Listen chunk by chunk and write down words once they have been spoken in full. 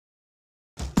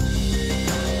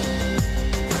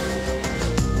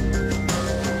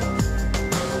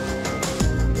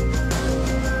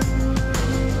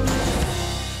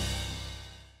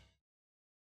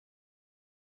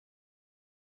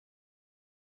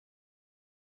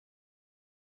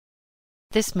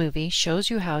This movie shows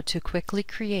you how to quickly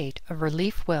create a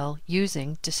relief well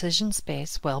using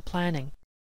DecisionSpace well planning.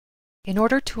 In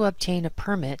order to obtain a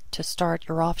permit to start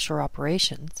your offshore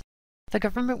operations, the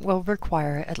government will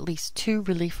require at least 2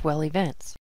 relief well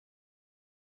events.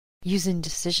 Using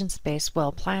DecisionSpace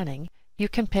well planning, you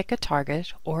can pick a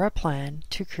target or a plan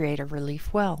to create a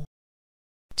relief well.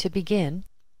 To begin,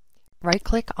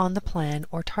 right-click on the plan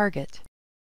or target.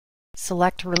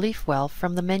 Select Relief Well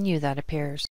from the menu that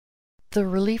appears. The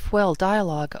Relief Well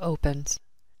dialog opens.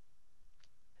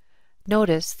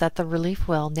 Notice that the relief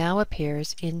well now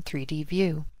appears in 3D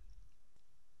view.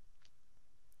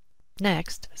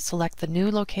 Next, select the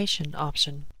New Location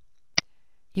option.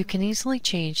 You can easily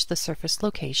change the surface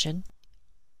location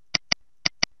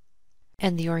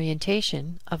and the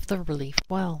orientation of the relief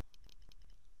well.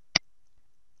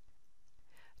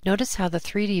 Notice how the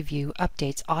 3D view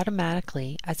updates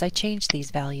automatically as I change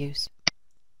these values.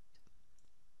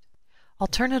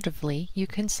 Alternatively, you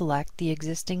can select the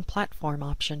existing platform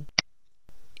option.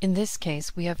 In this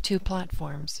case, we have 2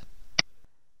 platforms,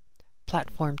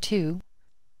 Platform 2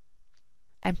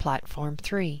 and Platform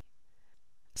 3.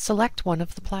 Select one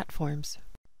of the platforms.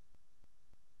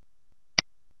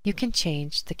 You can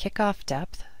change the kickoff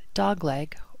depth,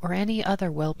 dogleg, or any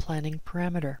other well planning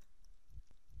parameter.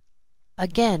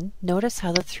 Again, notice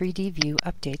how the 3D view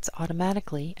updates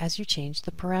automatically as you change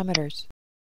the parameters.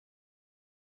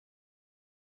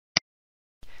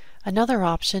 Another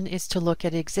option is to look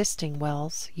at existing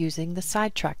wells using the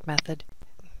sidetrack method.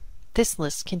 This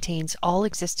list contains all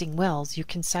existing wells you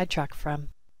can sidetrack from.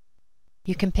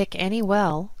 You can pick any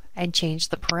well and change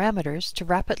the parameters to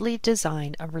rapidly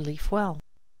design a relief well.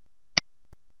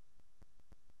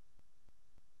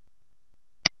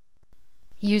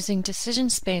 Using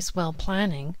DecisionSpace well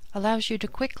planning allows you to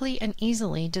quickly and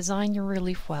easily design your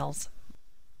relief wells.